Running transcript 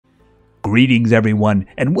Greetings everyone,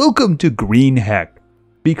 and welcome to Green Heck,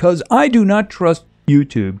 because I do not trust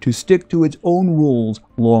YouTube to stick to its own rules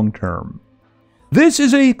long term. This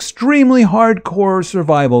is an extremely hardcore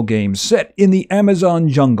survival game set in the Amazon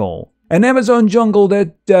jungle, an Amazon jungle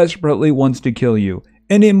that desperately wants to kill you,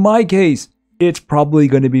 and in my case, it's probably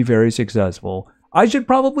going to be very successful. I should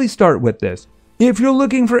probably start with this. If you're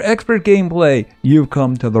looking for expert gameplay, you've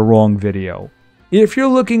come to the wrong video. If you're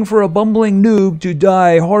looking for a bumbling noob to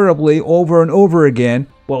die horribly over and over again,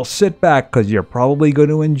 well, sit back because you're probably going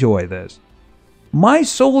to enjoy this. My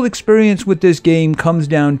sole experience with this game comes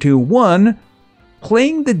down to 1.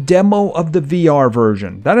 Playing the demo of the VR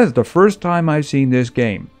version. That is the first time I've seen this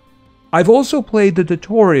game. I've also played the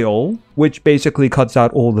tutorial, which basically cuts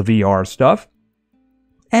out all the VR stuff.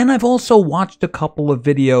 And I've also watched a couple of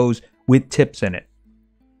videos with tips in it.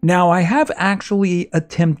 Now, I have actually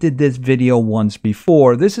attempted this video once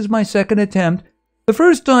before. This is my second attempt. The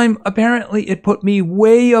first time, apparently, it put me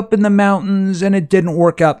way up in the mountains and it didn't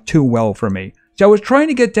work out too well for me. So I was trying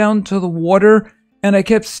to get down to the water and I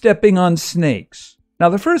kept stepping on snakes. Now,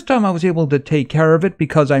 the first time I was able to take care of it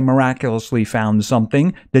because I miraculously found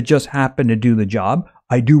something that just happened to do the job.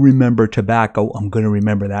 I do remember tobacco. I'm going to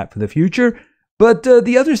remember that for the future. But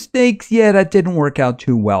the other snakes, yeah, that didn't work out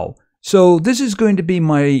too well. So this is going to be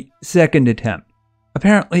my second attempt.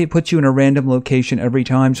 Apparently it puts you in a random location every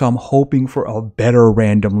time, so I'm hoping for a better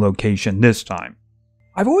random location this time.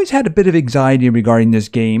 I've always had a bit of anxiety regarding this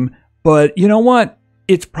game, but you know what?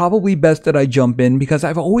 It's probably best that I jump in because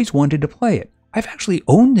I've always wanted to play it. I've actually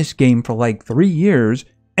owned this game for like 3 years,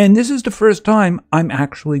 and this is the first time I'm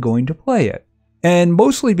actually going to play it. And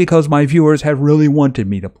mostly because my viewers have really wanted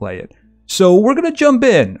me to play it. So we're going to jump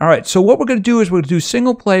in. Alright, so what we're going to do is we're going to do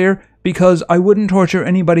single player because I wouldn't torture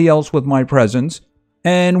anybody else with my presence.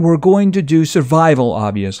 And we're going to do survival,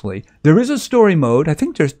 obviously. There is a story mode. I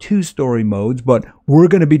think there's 2 story modes, but we're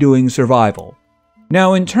going to be doing survival.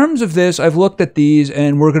 Now, in terms of this, I've looked at these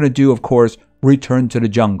and we're going to do, of course, Return to the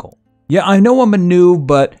Jungle. Yeah, I know I'm a noob,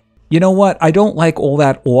 but you know what? I don't like all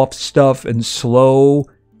that off stuff and slow.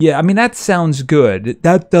 Yeah, I mean, that sounds good.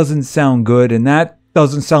 That doesn't sound good, and that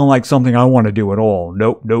doesn't sound like something I want to do at all.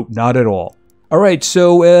 Nope, not at all. Alright,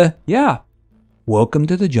 so, yeah. Welcome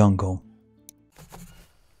to the jungle.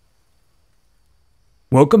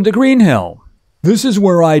 Welcome to Green Hill. This is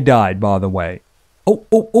where I died, by the way.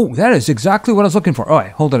 Oh, that is exactly what I was looking for.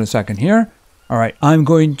 Alright, hold on a second here. Alright, I'm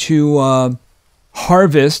going to,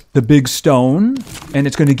 harvest the big stone, and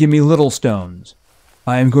it's going to give me little stones.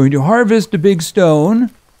 I'm going to harvest the big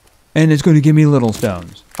stone, and it's going to give me little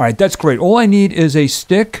stones. Alright, that's great. All I need is a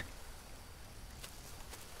stick.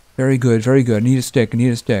 Very good, very good. I need a stick,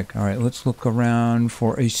 Alright, let's look around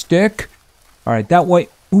for a stick. Alright, that way.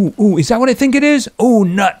 Ooh, is that what I think it is? Oh,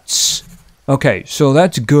 nuts. Okay, so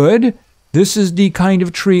that's good. This is the kind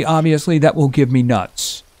of tree, obviously, that will give me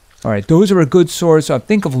nuts. Alright, those are a good source. I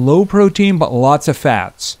think of low protein, but lots of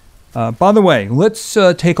fats. By the way, let's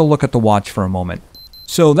take a look at the watch for a moment.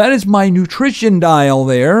 So that is my nutrition dial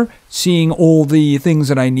there, seeing all the things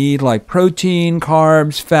that I need, like protein,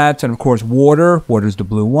 carbs, fats, and of course water. Water's the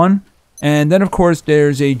blue one. And then of course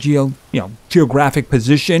there's a geographic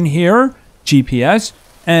position here, GPS.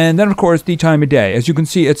 And then of course the time of day. As you can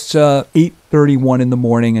see, it's 8:31 in the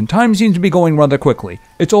morning, and time seems to be going rather quickly.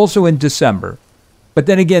 It's also in December. But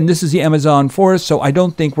then again, this is the Amazon forest, so I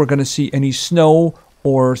don't think we're going to see any snow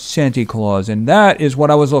or Santa Claus, and that is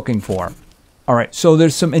what I was looking for. Alright, so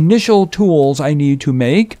there's some initial tools I need to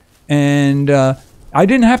make, and I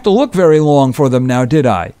didn't have to look very long for them now, did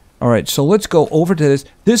I? Alright, so let's go over to this.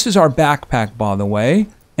 This is our backpack, by the way,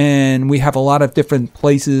 and we have a lot of different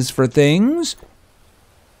places for things.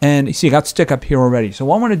 And you see, I got stick up here already. So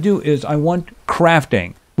what I want to do is I want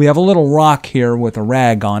crafting. We have a little rock here with a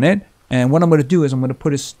rag on it, and what I'm going to do is I'm going to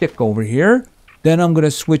put a stick over here. Then I'm going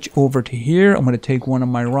to switch over to here. I'm going to take one of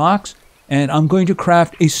my rocks, and I'm going to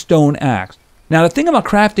craft a stone axe. Now, the thing about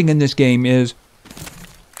crafting in this game is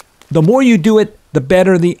the more you do it, the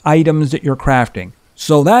better the items that you're crafting.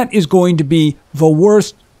 So that is going to be the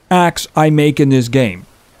worst axe I make in this game.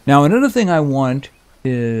 Now, another thing I want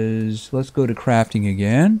is, let's go to crafting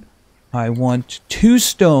again. I want 2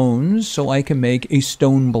 stones so I can make a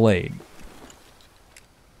stone blade.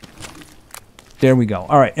 There we go.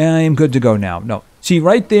 All right, I am good to go now. No, see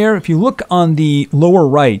right there, if you look on the lower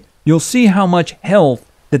right, you'll see how much health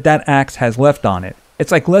that axe has left on it.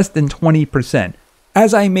 It's like less than 20%.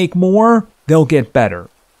 As I make more, they'll get better.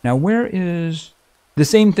 Now, where is the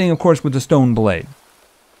same thing, of course, with the stone blade?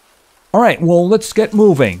 All right, well, let's get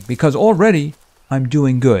moving because already I'm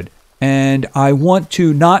doing good. And I want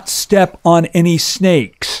to not step on any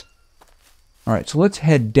snakes. Alright, so let's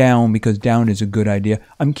head down because down is a good idea.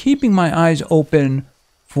 I'm keeping my eyes open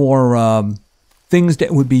for things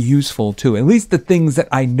that would be useful too. At least the things that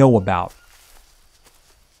I know about.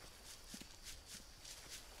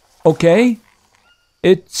 Okay.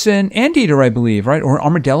 It's an anteater, I believe, right? Or an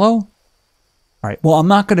armadillo? Alright, well, I'm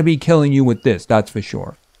not going to be killing you with this, that's for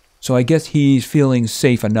sure. So I guess he's feeling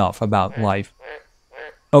safe enough about life.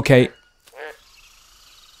 Okay.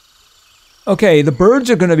 Okay, the birds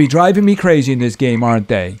are going to be driving me crazy in this game, aren't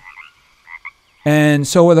they? And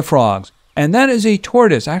so are the frogs. And that is a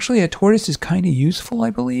tortoise. Actually, a tortoise is kind of useful, I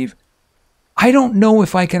believe. I don't know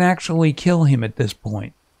if I can actually kill him at this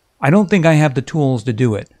point. I don't think I have the tools to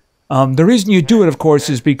do it. The reason you do it, of course,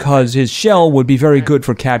 is because his shell would be very good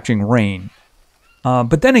for capturing rain.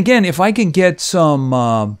 But then again, if I can get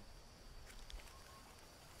some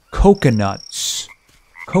coconuts.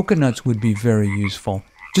 Coconuts would be very useful.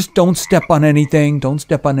 Just don't step on anything. Don't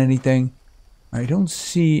step on anything. I don't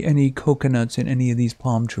see any coconuts in any of these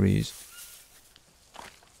palm trees.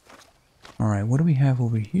 Alright, what do we have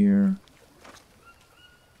over here?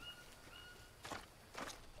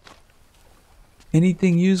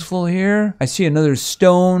 Anything useful here? I see another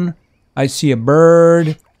stone. I see a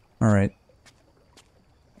bird. Alright.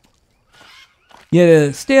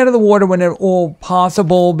 Yeah, stay out of the water when at all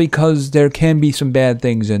possible because there can be some bad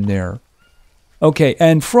things in there. Okay,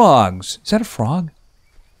 and frogs. Is that a frog?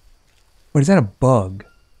 Or is that a bug?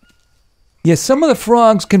 Yes, some of the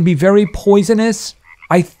frogs can be very poisonous.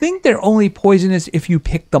 I think they're only poisonous if you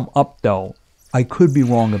pick them up, though. I could be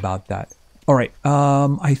wrong about that. Alright,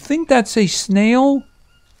 I think that's a snail.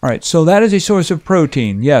 Alright, so that is a source of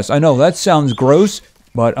protein. Yes, I know, that sounds gross,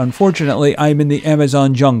 but unfortunately, I'm in the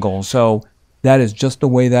Amazon jungle, so that is just the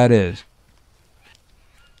way that is.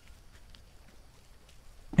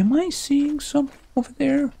 Am I seeing something over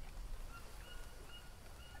there?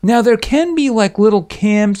 Now, there can be like little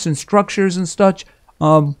camps and structures and such.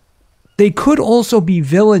 They could also be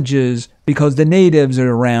villages because the natives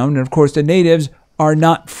are around. And of course, the natives are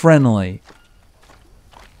not friendly.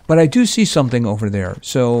 But I do see something over there.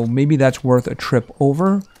 So maybe that's worth a trip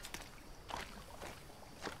over.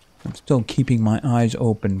 I'm still keeping my eyes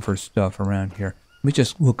open for stuff around here. Let me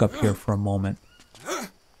just look up here for a moment.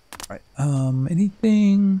 Right.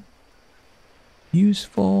 Anything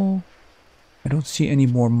useful? I don't see any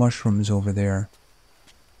more mushrooms over there.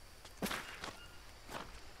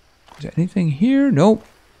 Is there anything here? Nope.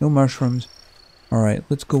 No mushrooms. Alright,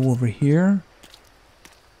 let's go over here.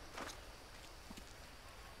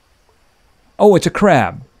 Oh, it's a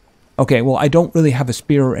crab. Okay, well, I don't really have a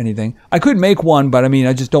spear or anything. I could make one, but I mean,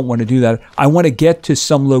 I just don't want to do that. I want to get to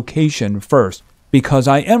some location first, because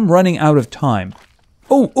I am running out of time.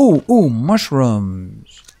 Oh,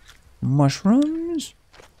 mushrooms. Mushrooms?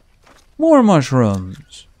 More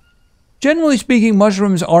mushrooms. Generally speaking,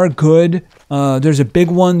 mushrooms are good. There's a big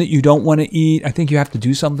one that you don't want to eat. I think you have to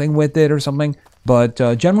do something with it or something. But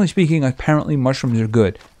generally speaking, apparently mushrooms are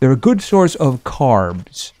good. They're a good source of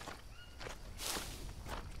carbs.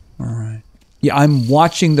 Alright. Yeah, I'm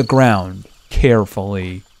watching the ground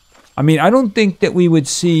carefully. I mean, I don't think that we would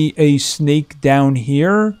see a snake down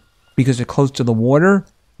here because it's close to the water,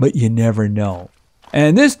 but you never know.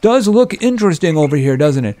 And this does look interesting over here,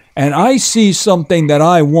 doesn't it? And I see something that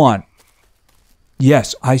I want.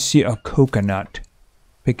 Yes, I see a coconut.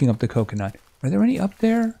 Picking up the coconut. Are there any up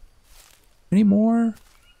there? Any more?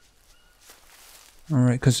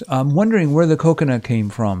 Alright, because I'm wondering where the coconut came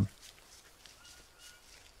from.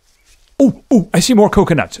 Oh, I see more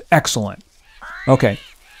coconuts. Excellent. Okay.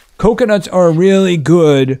 Coconuts are really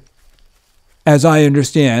good, as I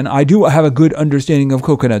understand. I do have a good understanding of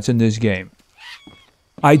coconuts in this game.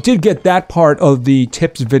 I did get that part of the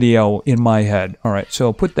tips video in my head. Alright,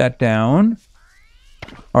 so put that down.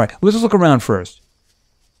 Alright, let's look around first.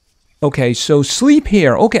 Okay, so sleep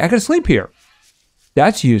here. Okay, I gotta sleep here.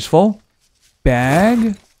 That's useful.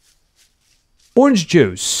 Bag. Orange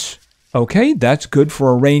juice. Okay, that's good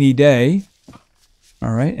for a rainy day.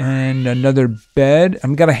 Alright, and another bed.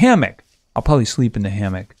 I've got a hammock. I'll probably sleep in the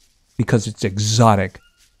hammock because it's exotic.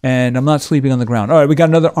 And I'm not sleeping on the ground. Alright, we got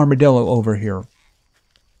another armadillo over here.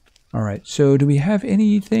 Alright, so do we have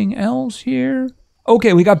anything else here?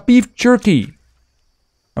 Okay, we got beef jerky.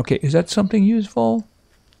 Okay, is that something useful?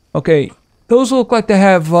 Okay, those look like they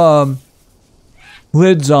have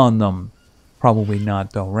lids on them. Probably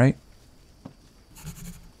not though, right?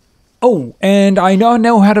 Oh, and I now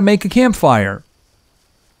know how to make a campfire.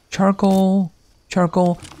 Charcoal.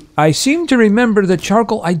 I seem to remember the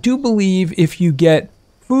charcoal. I do believe if you get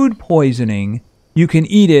food poisoning, you can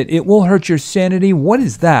eat it. It will hurt your sanity. What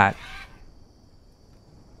is that?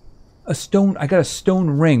 a stone. I got a stone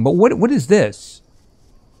ring. But what is this?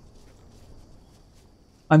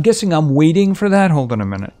 I'm guessing I'm waiting for that. Hold on a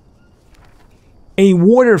minute. A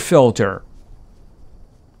water filter.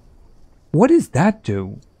 What does that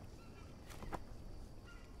do?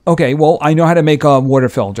 Okay, well, I know how to make a water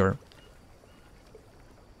filter.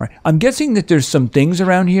 All right. I'm guessing that there's some things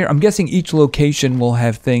around here. I'm guessing each location will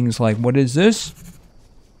have things like, what is this?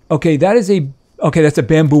 Okay, that is a... Okay, that's a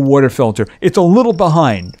bamboo water filter. It's a little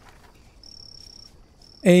behind.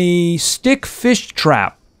 A stick fish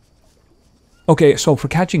trap. Okay, so for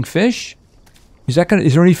catching fish? Is there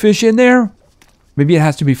any fish in there? Maybe it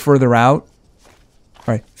has to be further out. All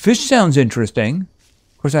right, fish sounds interesting.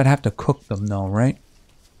 Of course, I'd have to cook them though, right?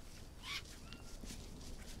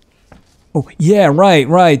 Oh, yeah,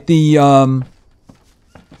 right. The,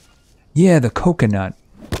 yeah, the coconut.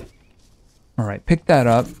 All right, pick that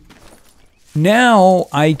up. Now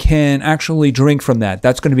I can actually drink from that.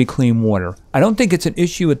 That's going to be clean water. I don't think it's an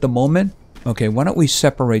issue at the moment. Okay, why don't we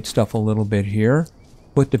separate stuff a little bit here?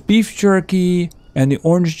 Put the beef jerky and the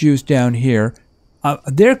orange juice down here.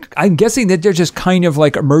 I'm guessing that they're just kind of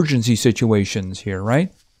like emergency situations here,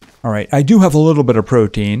 right? All right, I do have a little bit of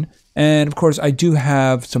protein. And of course, I do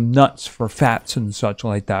have some nuts for fats and such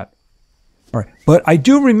like that. All right, but I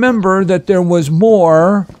do remember that there was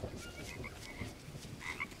more...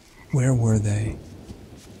 Where were they?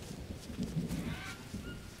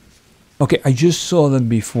 Okay, I just saw them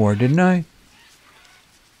before, didn't I?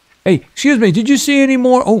 Hey, excuse me, did you see any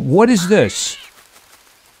more? Oh, what is this?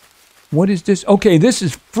 What is this? Okay, this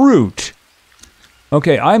is fruit.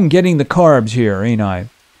 Okay, I'm getting the carbs here, ain't I?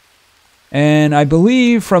 And I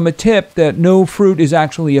believe from a tip that no fruit is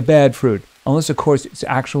actually a bad fruit. Unless, of course, it's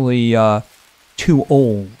actually too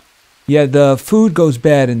old. Yeah, the food goes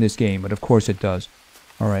bad in this game, but of course it does.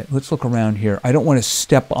 All right, let's look around here. I don't want to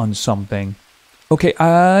step on something. Okay,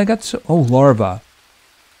 I got oh, larva.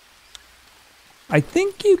 I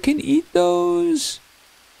think you can eat those.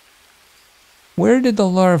 Where did the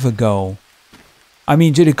larva go? I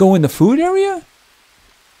mean, did it go in the food area?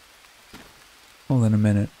 Hold on a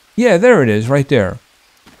minute. Yeah, there it is, right there.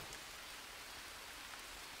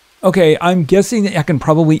 Okay, I'm guessing that I can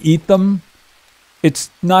probably eat them.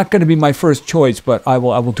 It's not going to be my first choice, but I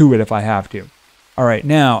will do it if I have to. All right,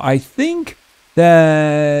 now I think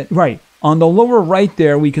that, right, on the lower right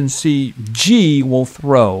there, we can see G will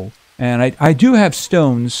throw. And I do have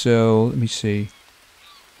stones, so let me see.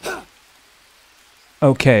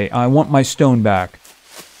 Okay, I want my stone back.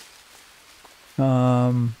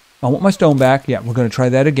 I want my stone back. Yeah, we're going to try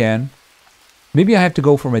that again. Maybe I have to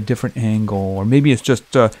go from a different angle, or maybe it's just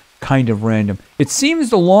kind of random. It seems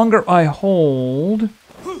the longer I hold...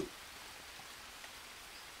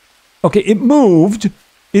 Okay, it moved.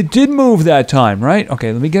 It did move that time, right?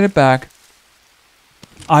 Okay, let me get it back.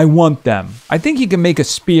 I want them. I think you can make a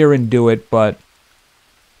spear and do it, but...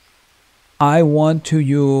 I want to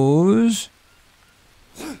use...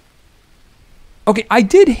 Okay, I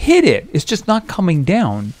did hit it. It's just not coming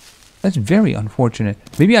down. That's very unfortunate.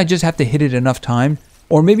 Maybe I just have to hit it enough time.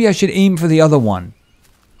 Or maybe I should aim for the other one.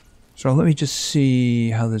 So let me just see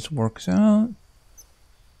how this works out.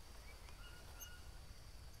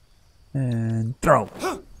 And throw.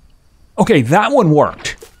 Okay, that one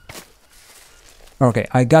worked. Okay,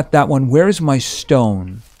 I got that one. Where's my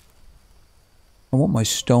stone? I want my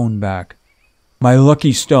stone back. My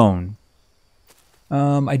lucky stone.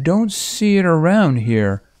 I don't see it around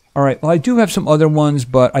here. All right, well, I do have some other ones,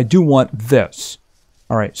 but I do want this.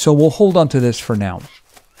 All right, so we'll hold on to this for now. All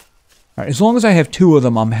right, as long as I have 2 of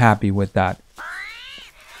them, I'm happy with that.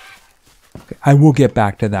 Okay, I will get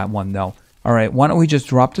back to that one, though. All right, why don't we just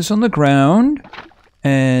drop this on the ground,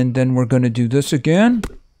 and then we're going to do this again.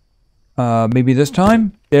 Maybe this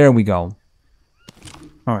time. There we go.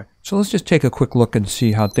 All right, so let's just take a quick look and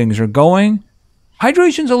see how things are going.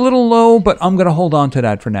 Hydration's a little low, but I'm going to hold on to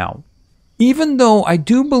that for now. Even though I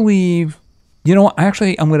do believe, you know,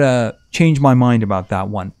 actually, I'm going to change my mind about that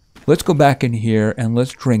one. Let's go back in here and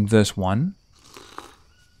let's drink this one.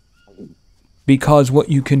 Because what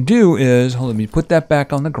you can do is, let me put that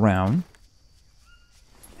back on the ground.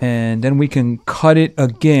 And then we can cut it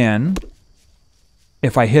again.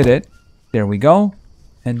 If I hit it, there we go.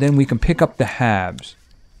 And then we can pick up the halves.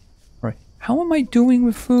 All right, how am I doing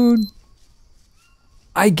with food?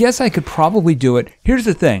 I guess I could probably do it. Here's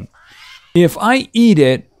the thing. If I eat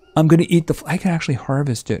it, I'm going to eat the... I can actually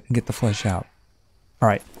harvest it and get the flesh out. All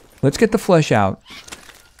right. Let's get the flesh out.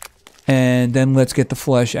 And then let's get the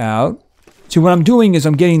flesh out. See, what I'm doing is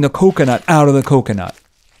I'm getting the coconut out of the coconut.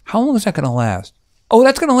 How long is that going to last? Oh,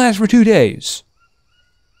 that's going to last for 2 days.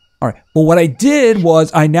 All right. Well, what I did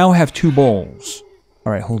was I now have 2 bowls.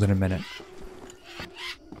 All right, hold it a minute.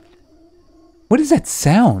 What is that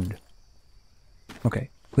sound? Okay,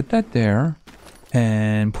 put that there.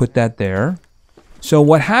 And put that there. So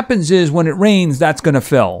what happens is when it rains, that's going to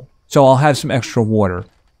fill. So I'll have some extra water.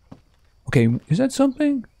 Okay, is that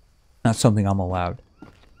something? Not something I'm allowed.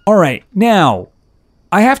 All right, now,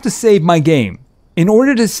 I have to save my game. In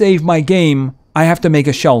order to save my game, I have to make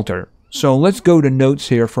a shelter. So let's go to notes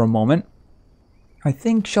here for a moment. I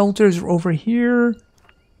think shelters are over here.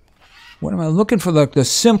 What am I looking for? The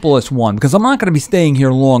simplest one, because I'm not going to be staying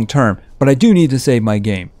here long term, but I do need to save my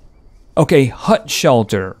game. Okay, hut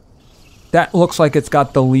shelter. That looks like it's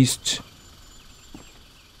got the least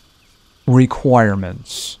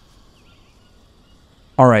requirements.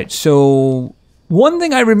 Alright, so one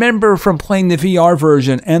thing I remember from playing the VR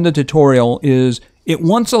version and the tutorial is it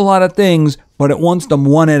wants a lot of things, but it wants them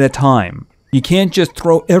one at a time. You can't just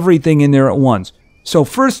throw everything in there at once. So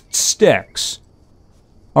first, sticks.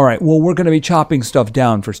 Alright, well, we're going to be chopping stuff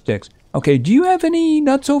down for sticks. Okay, do you have any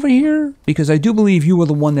nuts over here? Because I do believe you were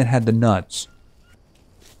the one that had the nuts.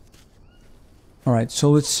 Alright,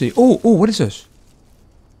 so let's see. Oh, what is this?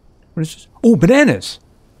 What is this? Oh, bananas!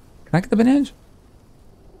 Can I get the bananas?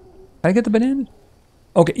 Can I get the bananas?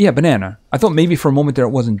 Okay, yeah, banana. I thought maybe for a moment there it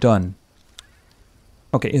wasn't done.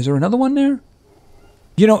 Okay, is there another one there?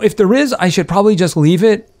 You know, if there is, I should probably just leave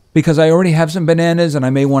it, because I already have some bananas and I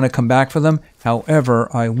may want to come back for them. However,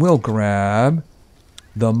 I will grab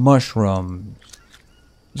the mushrooms.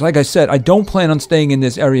 Like I said, I don't plan on staying in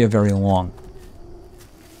this area very long.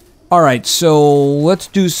 Alright, so let's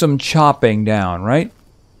do some chopping down, right?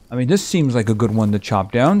 I mean, this seems like a good one to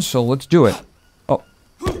chop down, so let's do it. Oh.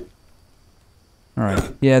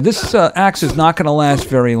 Alright. Yeah, this axe is not going to last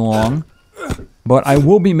very long, but I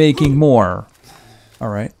will be making more.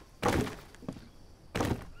 Alright.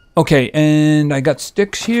 Okay, and I got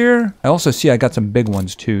sticks here. I also see I got some big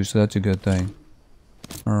ones too, so that's a good thing.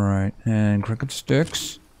 Alright, and cricket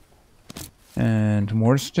sticks. And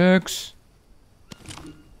more sticks.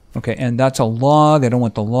 Okay, and that's a log. I don't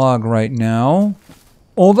want the log right now.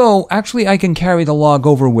 Although, actually, I can carry the log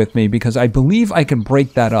over with me because I believe I can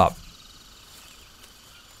break that up.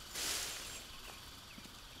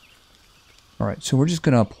 Alright, so we're just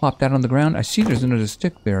going to plop that on the ground. I see there's another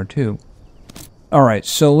stick there, too. Alright,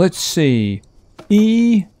 so let's see.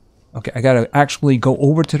 E. Okay, I got to actually go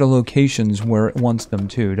over to the locations where it wants them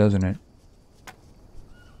to, doesn't it?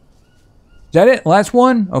 Is that it? Last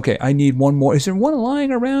one? Okay, I need one more. Is there one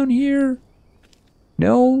lying around here?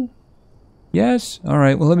 No? Yes?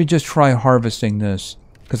 Alright, well let me just try harvesting this.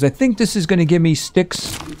 Because I think this is going to give me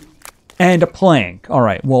sticks and a plank.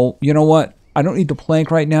 Alright, well, you know what? I don't need the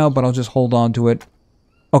plank right now, but I'll just hold on to it.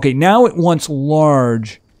 Okay, now it wants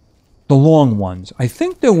large, the long ones. I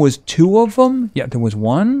think there was 2 of them. Yeah, there was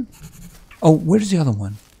one. Oh, where's the other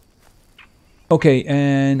one? Okay,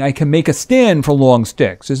 and I can make a stand for long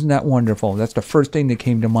sticks. Isn't that wonderful? That's the first thing that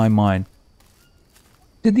came to my mind.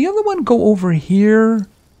 Did the other one go over here?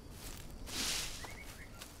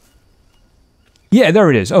 Yeah, there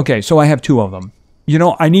it is. Okay, so I have 2 of them. You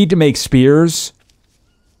know, I need to make spears.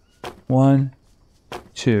 1,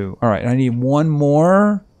 2. Alright, I need one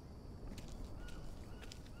more.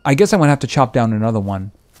 I guess I'm going to have to chop down another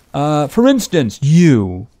one. For instance,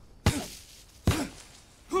 you.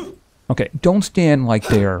 Okay, don't stand like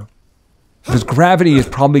there. Because gravity is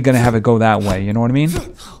probably going to have it go that way, you know what I mean?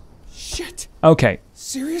 Shit. Okay.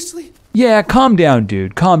 Seriously? Yeah, calm down,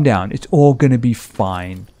 dude. Calm down. It's all going to be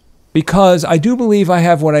fine. Because I do believe I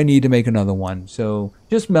have what I need to make another one. So,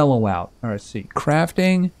 just mellow out. Alright, let's see.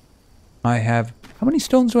 Crafting. I have... How many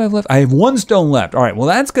stones do I have left? I have 1 stone left. Alright, well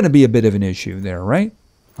that's going to be a bit of an issue there, right?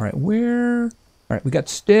 Alright, where... Alright, we got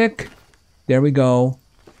stick. There we go.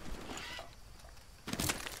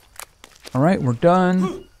 Alright, we're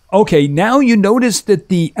done. Okay, now you notice that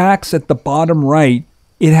the axe at the bottom right,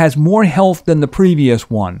 it has more health than the previous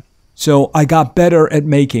one. So I got better at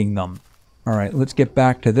making them. Alright, let's get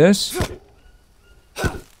back to this.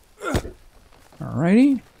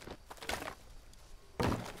 Alrighty.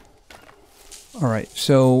 Alright,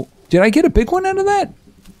 so did I get a big one out of that?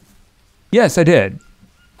 Yes, I did.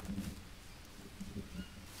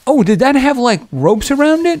 Oh, did that have like ropes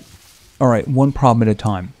around it? Alright, one problem at a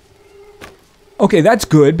time. Okay, that's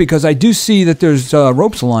good because I do see that there's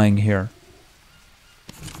ropes lying here.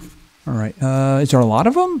 Alright, is there a lot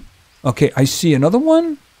of them? Okay, I see another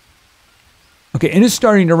one. Okay, and it's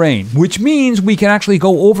starting to rain, which means we can actually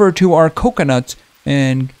go over to our coconuts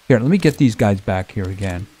and... Here, let me get these guys back here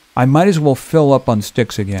again. I might as well fill up on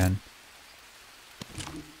sticks again.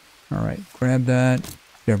 Alright, grab that.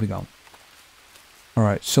 There we go.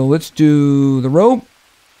 Alright, so let's do the rope.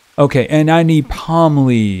 Okay, and I need palm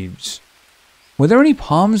leaves. Were there any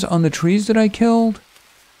palms on the trees that I killed?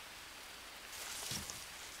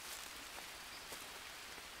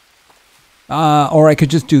 Or I could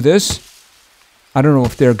just do this. I don't know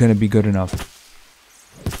if they're going to be good enough.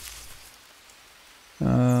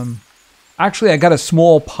 Actually, I got a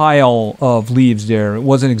small pile of leaves there. It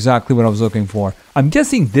wasn't exactly what I was looking for. I'm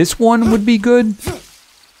guessing this one would be good.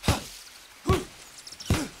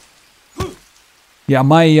 Yeah,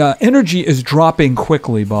 my energy is dropping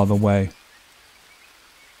quickly, by the way.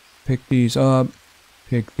 Pick these up.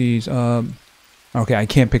 Pick these up. Okay, I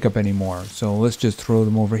can't pick up any more. So let's just throw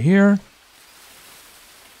them over here.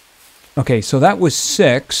 Okay, so that was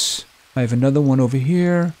 6. I have another one over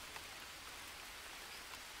here.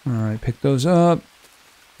 Alright, pick those up.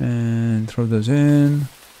 And throw those in.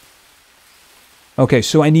 Okay,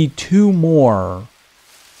 so I need 2 more.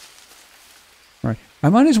 Alright, I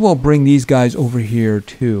might as well bring these guys over here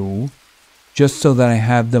too. Just so that I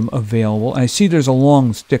have them available. I see there's a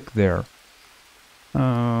long stick there.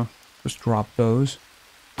 Just drop those.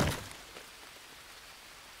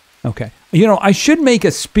 Okay. You know, I should make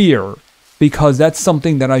a spear. Because that's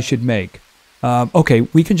something that I should make. Okay,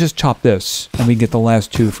 we can just chop this. And we get the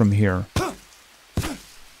last 2 from here.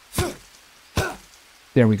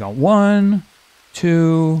 There we go. 1,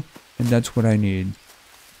 2, and that's what I need.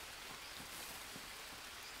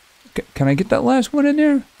 Can I get that last one in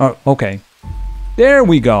there? Oh, okay. There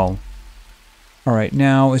we go. Alright,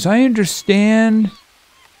 now, as I understand...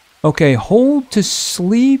 Okay, hold to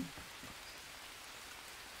sleep.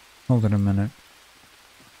 Hold on a minute.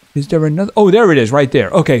 Is there another? Oh, there it is, right there.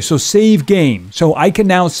 Okay, so save game. So I can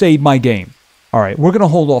now save my game. All right, we're going to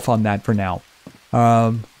hold off on that for now.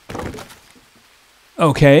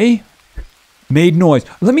 Okay. Made noise.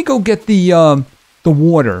 Let me go get the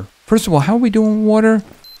water. First of all, how are we doing water?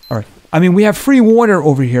 All right. I mean, we have free water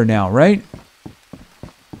over here now, right?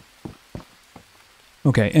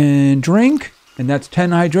 Okay, and drink, and that's 10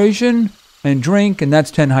 hydration, and drink, and that's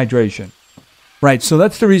 10 hydration. Right, so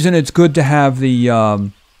that's the reason it's good to have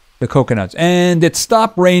the coconuts. And it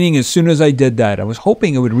stopped raining as soon as I did that. I was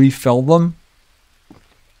hoping it would refill them.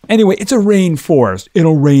 Anyway, it's a rainforest.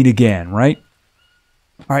 It'll rain again, right?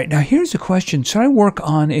 All right, now here's the question. Should I work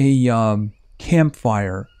on a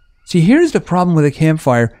campfire? See, here's the problem with a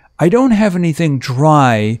campfire. I don't have anything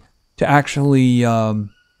dry to actually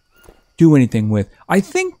do anything with. I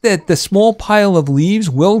think that the small pile of leaves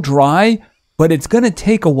will dry, but it's going to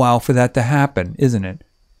take a while for that to happen, isn't it?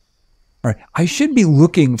 All right, I should be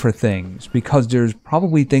looking for things because there's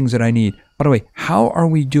probably things that I need. By the way, how are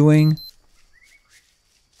we doing?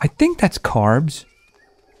 I think that's carbs.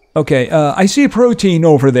 Okay, I see a protein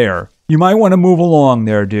over there. You might want to move along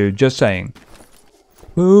there, dude. Just saying.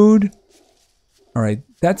 Food. All right,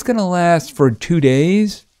 that's going to last for 2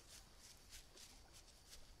 days.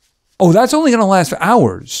 Oh, that's only going to last for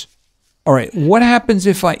hours. All right, what happens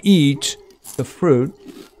if I eat the fruit?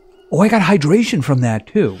 Oh, I got hydration from that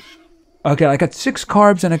too. Okay, I got 6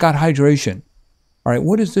 carbs and I got hydration. All right,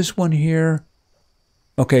 what is this one here?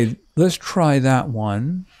 Okay, let's try that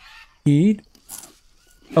one. Eat.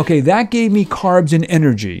 Okay, that gave me carbs and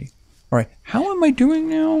energy. All right, how am I doing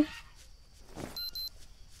now?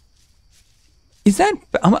 Is that...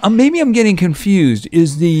 maybe I'm getting confused.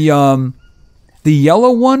 Is the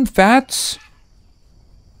yellow one fats?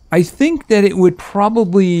 I think that it would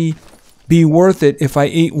probably be worth it if I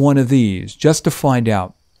ate one of these, just to find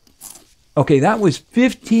out. Okay, that was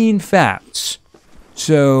 15 fats.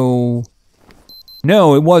 So,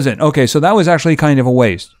 no, it wasn't. Okay, so that was actually kind of a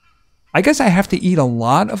waste. I guess I have to eat a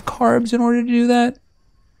lot of carbs in order to do that.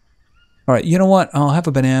 All right, you know what? I'll have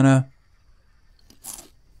a banana.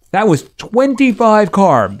 That was 25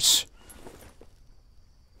 carbs.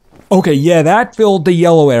 Okay, yeah, that filled the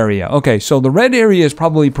yellow area. Okay, so the red area is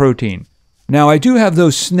probably protein. Now, I do have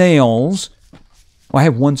those snails. Oh, I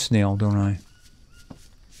have 1 snail, don't I?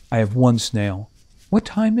 I have 1 snail. What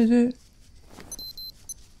time is it?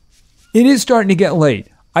 It is starting to get late.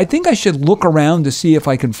 I think I should look around to see if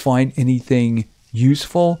I can find anything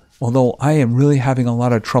useful, although I am really having a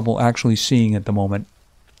lot of trouble actually seeing at the moment.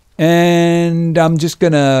 And I'm just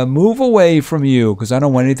going to move away from you because I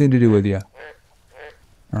don't want anything to do with you.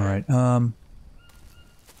 All right.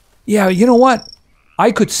 Yeah, you know what?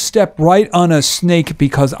 I could step right on a snake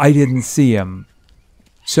because I didn't see him.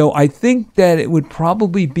 So I think that it would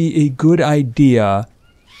probably be a good idea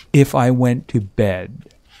if I went to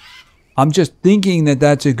bed. I'm just thinking that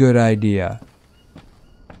that's a good idea.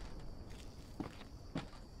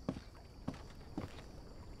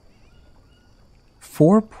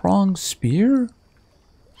 Four-pronged spear?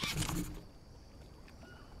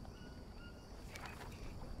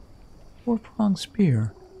 4-pronged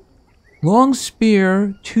spear. Long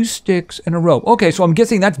spear, 2 sticks, and a rope. Okay, so I'm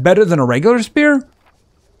guessing that's better than a regular spear?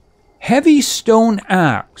 Heavy stone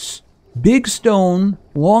axe. Big stone,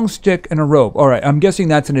 long stick, and a rope. Alright, I'm guessing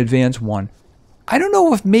that's an advanced one. I don't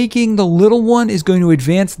know if making the little one is going to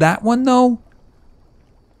advance that one, though.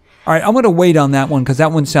 Alright, I'm going to wait on that one because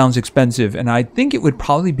that one sounds expensive. And I think it would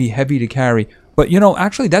probably be heavy to carry. But, you know,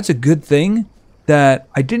 actually, that's a good thing that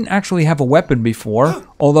I didn't actually have a weapon before.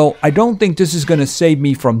 Although, I don't think this is going to save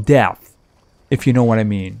me from death. If you know what I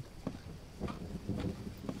mean.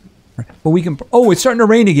 But we can... Oh, it's starting to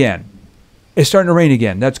rain again. It's starting to rain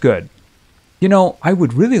again. That's good. You know, I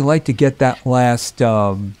would really like to get that last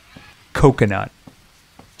coconut.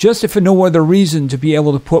 Just if for no other reason to be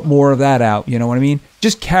able to put more of that out. You know what I mean?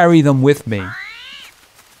 Just carry them with me.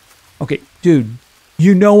 Okay, dude.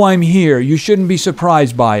 You know I'm here. You shouldn't be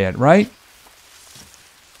surprised by it, right?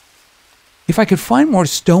 If I could find more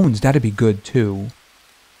stones, that'd be good too.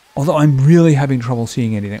 Although I'm really having trouble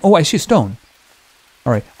seeing anything. Oh, I see a stone.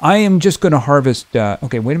 Alright, I am just going to harvest...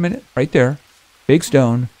 okay, wait a minute. Right there. Big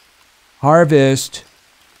stone. Harvest.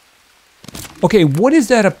 Okay, what is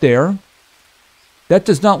that up there? That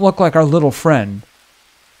does not look like our little friend.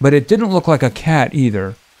 But it didn't look like a cat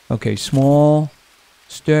either. Okay, small.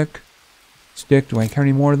 Stick. Stick. Do I carry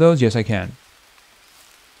any more of those? Yes, I can.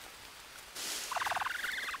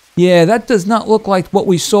 Yeah, that does not look like what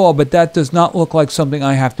we saw, but that does not look like something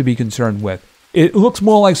I have to be concerned with. It looks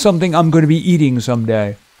more like something I'm going to be eating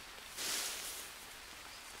someday.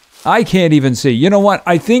 I can't even see. You know what?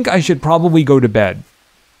 I think I should probably go to bed.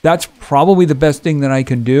 That's probably the best thing that I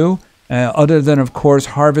can do. Other than, of course,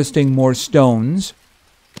 harvesting more stones.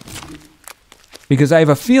 Because I have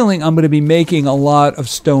a feeling I'm going to be making a lot of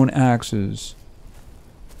stone axes.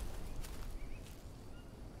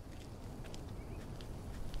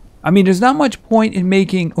 I mean, there's not much point in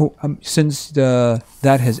making... Oh, since that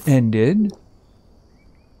has ended.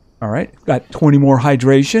 Alright, got 20 more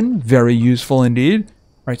hydration. Very useful indeed.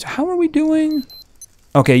 Alright, so how are we doing?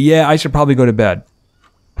 Okay, yeah, I should probably go to bed.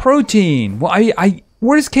 Protein. Well, I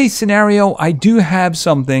worst case scenario, I do have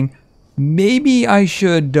something. Maybe I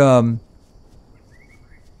should...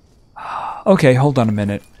 Okay, hold on a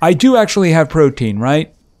minute. I do actually have protein,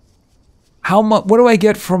 right? How much? What do I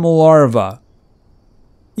get from a larva?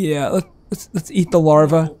 Yeah, let's eat the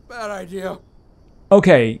larva. Oh, bad idea.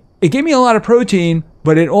 Okay, it gave me a lot of protein,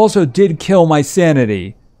 but it also did kill my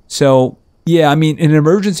sanity. So, yeah, I mean, in an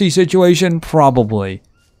emergency situation, probably.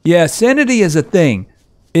 Yeah, sanity is a thing.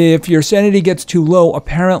 If your sanity gets too low,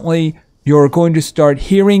 apparently you're going to start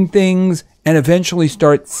hearing things and eventually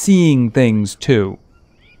start seeing things too.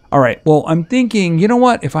 Alright, well, I'm thinking, you know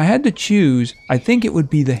what? If I had to choose, I think it would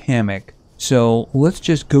be the hammock. So, let's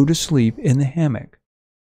just go to sleep in the hammock.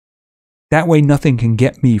 That way nothing can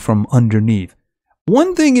get me from underneath.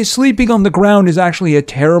 One thing is sleeping on the ground is actually a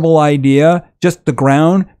terrible idea, just the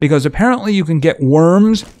ground, because apparently you can get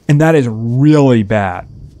worms, and that is really bad.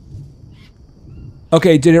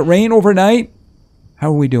 Okay, did it rain overnight?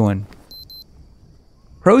 How are we doing?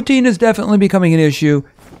 Protein is definitely becoming an issue.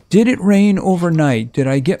 Did it rain overnight? Did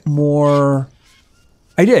I get more?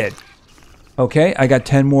 I did. Okay, I got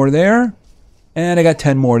 10 more there, and I got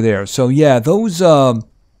 10 more there. So yeah, those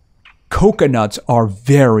coconuts are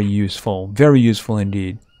very useful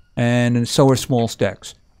indeed. And so are small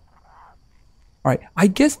sticks. Alright, I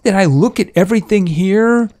guess that I look at everything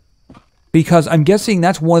here because I'm guessing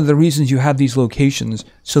that's one of the reasons you have these locations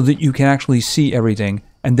so that you can actually see everything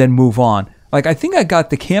and then move on. Like, I think I got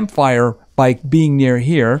the campfire by being near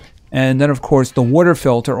here, and then of course the water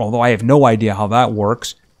filter, although I have no idea how that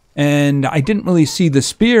works. And I didn't really see the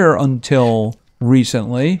spear until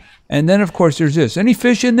recently. And then of course there's this. Any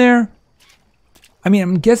fish in there? I mean,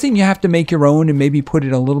 I'm guessing you have to make your own and maybe put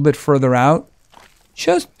it a little bit further out.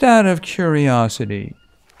 Just out of curiosity.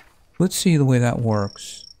 Let's see the way that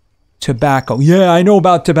works. Tobacco. Yeah, I know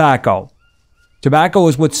about tobacco. Tobacco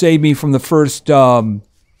is what saved me from the first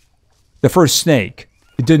snake.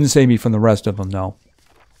 It didn't save me from the rest of them, though.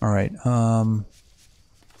 Alright,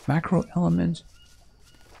 macro elements.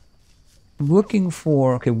 I'm looking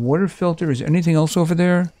for... Okay, water filter. Is there anything else over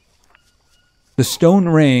there? The stone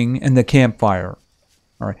ring and the campfire.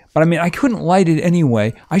 Alright, but I mean, I couldn't light it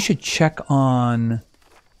anyway. I should check on...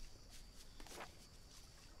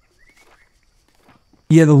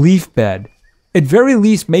 Yeah, the leaf bed. At very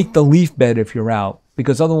least, make the leaf bed if you're out.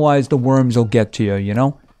 Because otherwise, the worms will get to you, you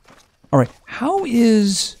know? Alright, how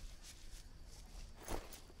is...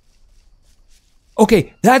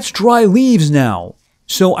 Okay, that's dry leaves now.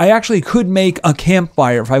 So I actually could make a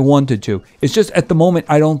campfire if I wanted to. It's just at the moment,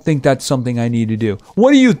 I don't think that's something I need to do.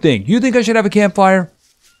 What do you think? You think I should have a campfire?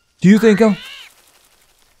 Do you think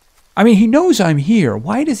I mean, he knows I'm here.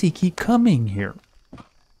 Why does he keep coming here?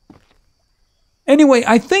 Anyway,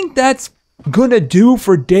 I think that's gonna do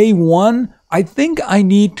for day 1. I think I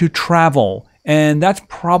need to travel, and that's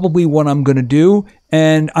probably what I'm gonna do.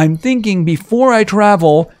 And I'm thinking before I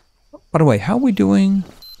travel, by the way, how are we doing?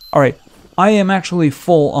 All right, I am actually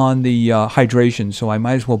full on the hydration, so I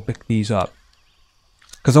might as well pick these up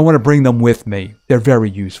because I want to bring them with me. They're very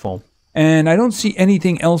useful. And I don't see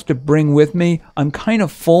anything else to bring with me. I'm kind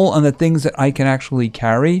of full on the things that I can actually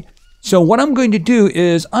carry. So what I'm going to do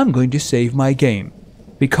is I'm going to save my game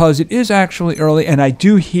because it is actually early and I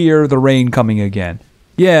do hear the rain coming again.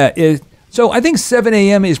 Yeah, so I think 7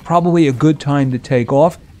 a.m. is probably a good time to take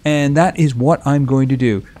off, and that is what I'm going to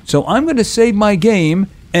do. So I'm going to save my game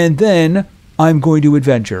and then I'm going to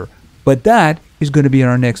adventure. But that is going to be in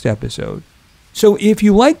our next episode. So if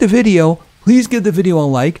you like the video, please give the video a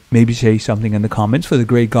like, maybe say something in the comments for the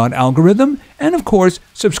Great God algorithm, and of course,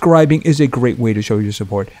 subscribing is a great way to show your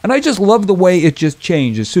support. And I just love the way it just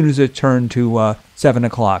changed as soon as it turned to 7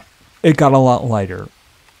 o'clock. It got a lot lighter.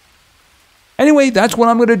 Anyway, that's what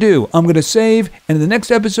I'm going to do. I'm going to save, and in the next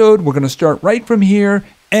episode, we're going to start right from here,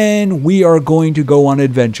 and we are going to go on an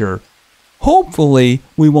adventure. Hopefully,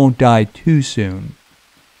 we won't die too soon.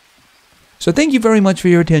 So thank you very much for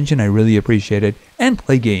your attention. I really appreciate it. And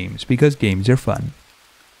play games, because games are fun.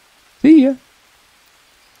 See ya.